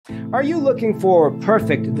Are you looking for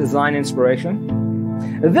perfect design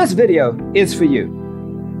inspiration? This video is for you.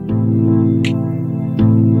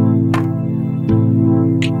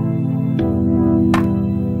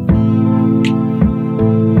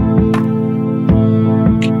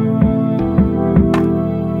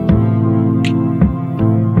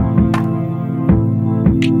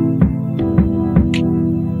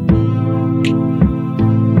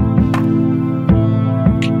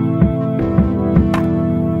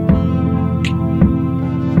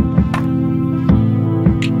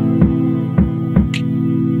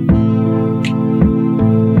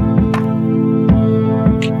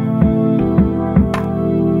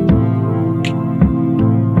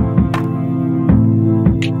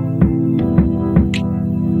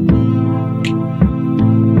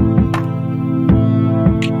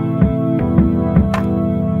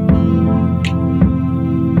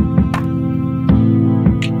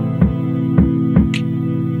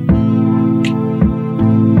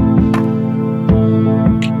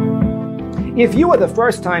 If you are the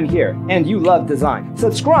first time here and you love design,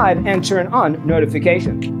 subscribe and turn on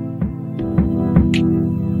notifications.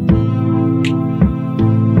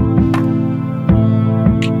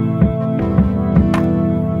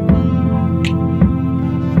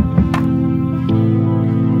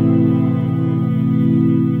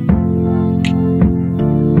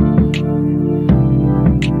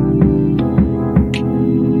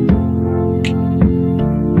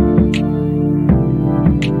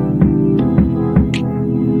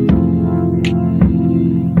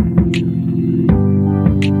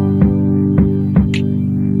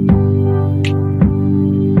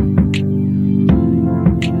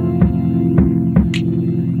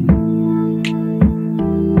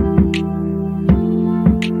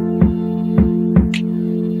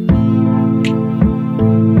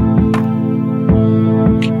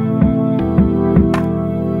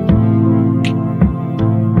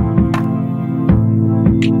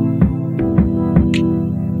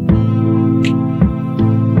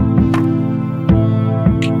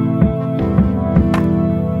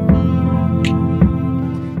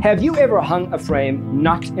 Have you ever hung a frame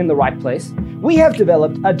not in the right place? We have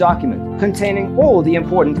developed a document containing all the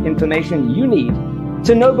important information you need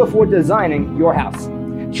to know before designing your house.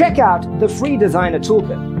 Check out the free designer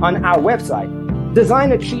toolkit on our website,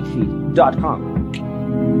 designercheatsheet.com.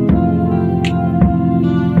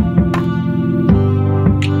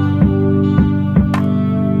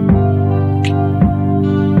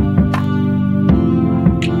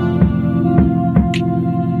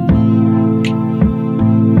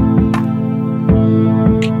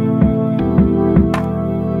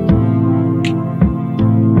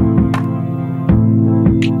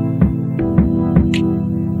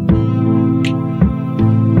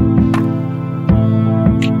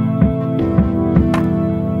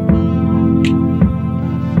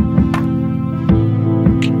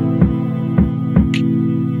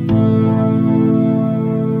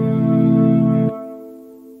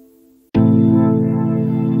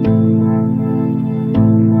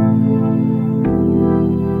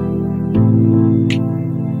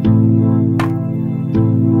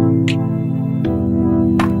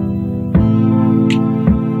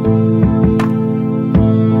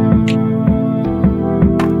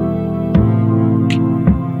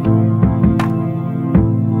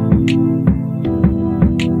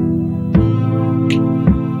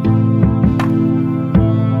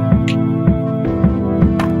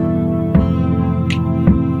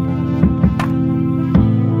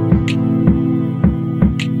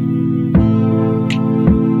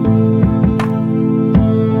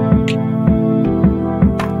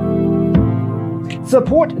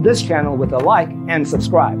 Support this channel with a like and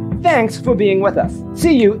subscribe. Thanks for being with us.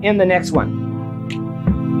 See you in the next one.